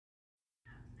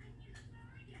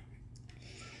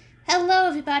Hello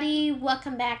everybody,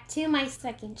 welcome back to my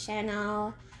second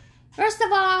channel. First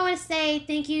of all, I want to say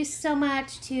thank you so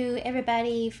much to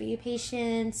everybody for your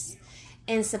patience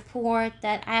and support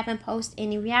that I haven't posted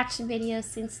any reaction videos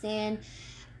since then.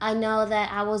 I know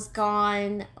that I was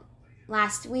gone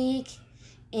last week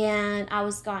and I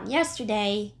was gone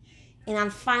yesterday, and I'm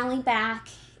finally back.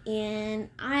 And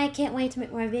I can't wait to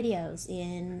make more videos,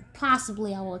 and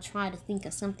possibly I will try to think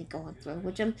of something going through,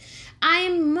 which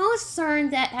I'm most certain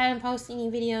that I haven't posted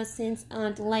any videos since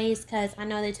delays, because I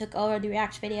know they took over the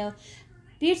reaction video.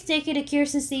 Huge thank you to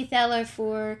Kirsten C. Theller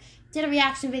for did a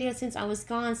reaction video since I was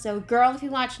gone. So girl, if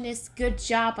you're watching this, good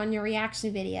job on your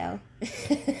reaction video.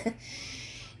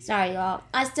 Sorry, y'all.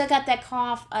 I still got that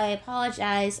cough. I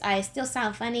apologize. I still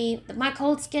sound funny. My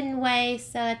cold's getting away,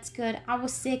 so that's good. I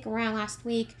was sick around last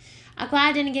week. I'm glad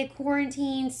I didn't get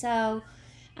quarantined, so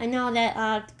I know that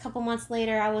a couple months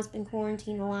later I was been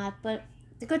quarantined a lot, but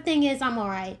the good thing is I'm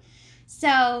alright.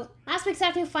 So, last week's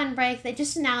After Fun Break, they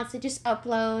just announced, they just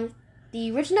uploaded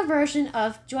the original version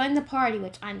of Join the Party,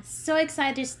 which I'm so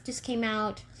excited just came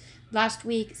out last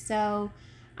week, so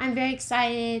I'm very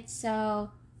excited.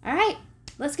 So, alright.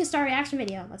 Let's get started reaction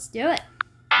video. Let's do it.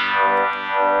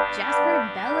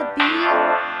 Jasper, Bella B,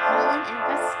 Helen, and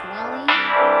Pasquale,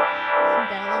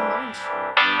 Bella Munch.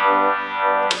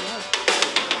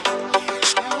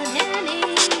 Helen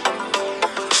Henning,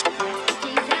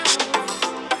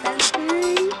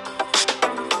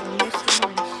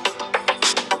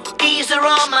 These are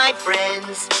all my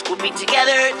friends. We'll be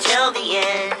together till the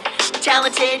end.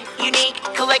 Talented, unique,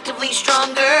 collectively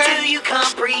stronger. Do you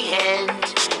comprehend?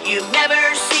 You've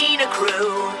never seen a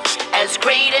crew as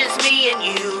great as me and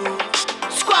you.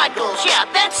 Squad goals, yeah,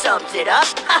 that sums it up.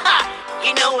 Haha,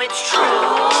 you know it's true.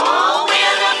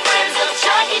 We're the friends of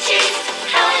Chuck E. Cheese,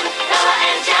 Helen, Bella,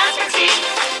 and Jasper T.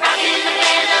 Rockin' the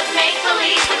band of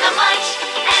make-believe with a Munch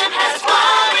and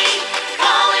Pasquale.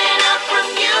 Calling up from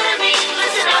you to me.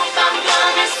 Listen up, I'm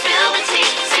gonna spill the tea.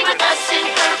 Sing with us in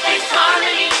perfect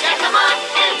harmony. Now come on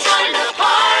and join the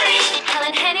party.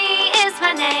 Helen Henny is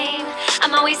my name.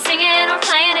 I'm always singing or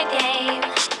playing a game.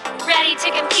 Ready to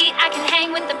compete, I can hang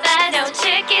with the best. No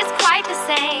chick is quite the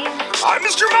same. I'm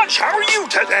Mr. Munch, how are you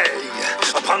today?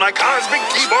 Upon my cosmic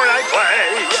keyboard I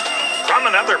play. From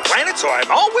another planet, so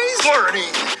I'm always learning.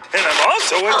 And I'm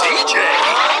also a DJ.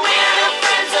 We're the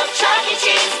friends of Chuck E.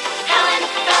 Cheese, Helen,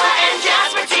 Bella, and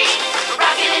Jasper T.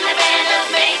 Rockin' in the band of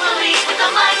make-believe with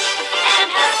a Munch and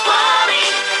Pasquale.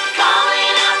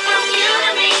 Calling out from you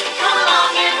to me. Come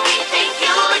along and we think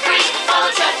you'll agree.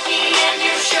 Follow Chucky and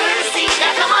you're sure to see.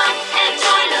 Now come on and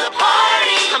join the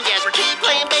party. I'm Jasper T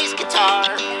playing bass guitar.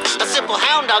 A simple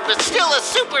hound dog but still a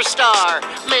superstar.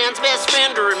 Man's best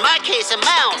friend, or in my case a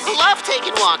mouse. Love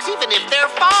taking walks even if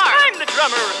they're far. I'm the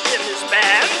drummer in this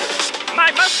band. My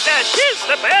mustache is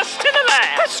the best in the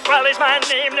land. Pasquale's my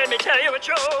name, let me tell you a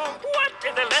joke. What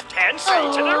did the left hand say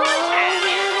to the right hand?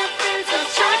 We're the friends of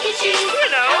Chuck E. Cheese.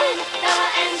 You know, Bella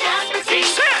and Jasper T. he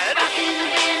said, Rockin' the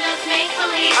band of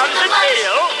make-believe how with does a it Munch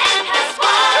feel and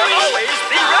Pasquale. to always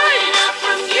be right? Calling up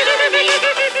from you to me.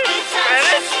 Good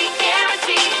times And we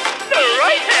guarantee. the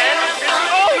right hand is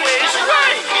always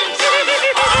right.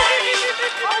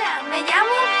 Hola, me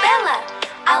llamo Bella.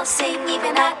 I'll sing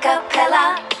even a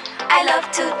cappella. I love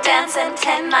to dance and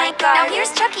tend my garden. Now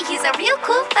here's Chucky, he's a real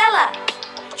cool fella.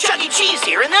 Chuck E. Cheese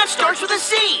here, and that starts with a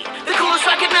C. The coolest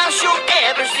rocket mouse you'll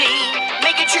ever see.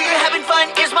 Making sure you're having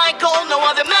fun is my goal. No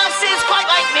other mouse is quite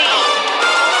like me.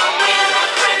 We're the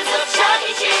friends of Chuck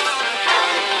E. Cheese,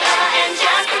 Helen, Bella, and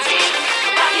Jasper T.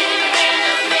 Rockin' in the band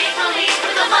of make-believe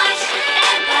with a Munch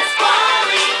and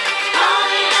Pasquale.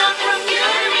 Calling out from you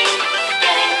to me.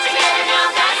 Getting together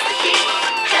now, that's the key.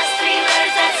 Just 3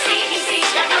 letters at CBC.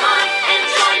 Now come on and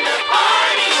join the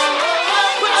party.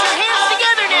 Put your hands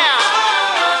together now.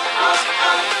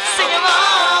 Sing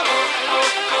along.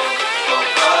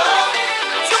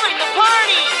 Join the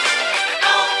party.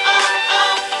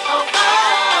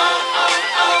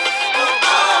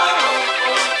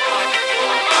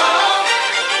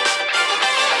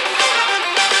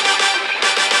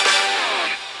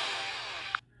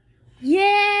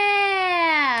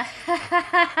 yeah!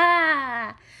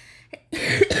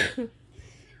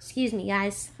 Excuse me,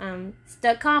 guys.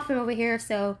 Stuck coughing over here,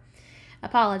 so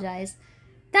apologize.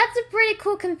 That's a pretty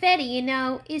cool confetti, you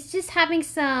know. It's just having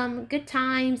some good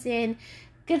times and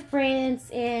good friends,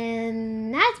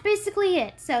 and that's basically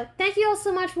it. So thank you all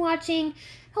so much for watching.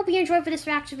 Hope you enjoyed for this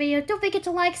reaction video. Don't forget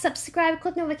to like, subscribe,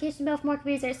 click notification bell for more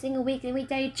videos every single week and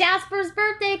weekday. Jasper's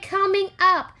birthday coming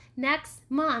up next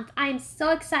month. I'm so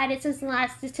excited since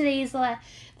today is the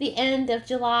end of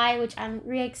July, which I'm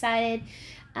really excited.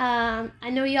 I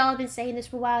know y'all have been saying this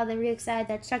for a while. They're really excited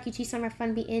that Chuck E. Cheese Summer Fun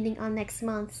will be ending on next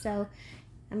month. So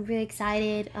I'm really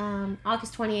excited.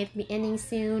 August 28th will be ending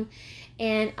soon.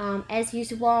 And as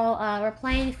usual, we're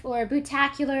planning for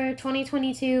Bootacular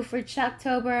 2022 for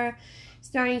Chucktober,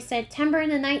 starting September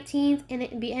the 19th, and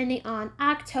it will be ending on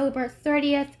October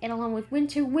 30th, and along with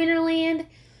Winterland.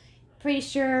 Pretty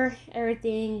sure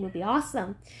everything will be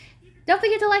awesome. Don't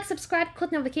forget to like, subscribe, click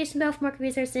the notification bell for more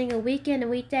videos every single weekend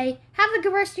and weekday. Have a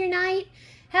good rest of your night.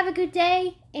 Have a good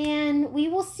day, and we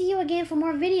will see you again for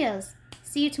more videos.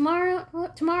 See you tomorrow.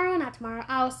 Not tomorrow.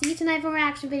 I'll see you tonight for a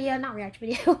reaction video. Not reaction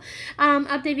video.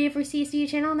 Update video for CCU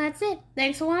channel, and that's it.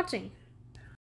 Thanks for watching.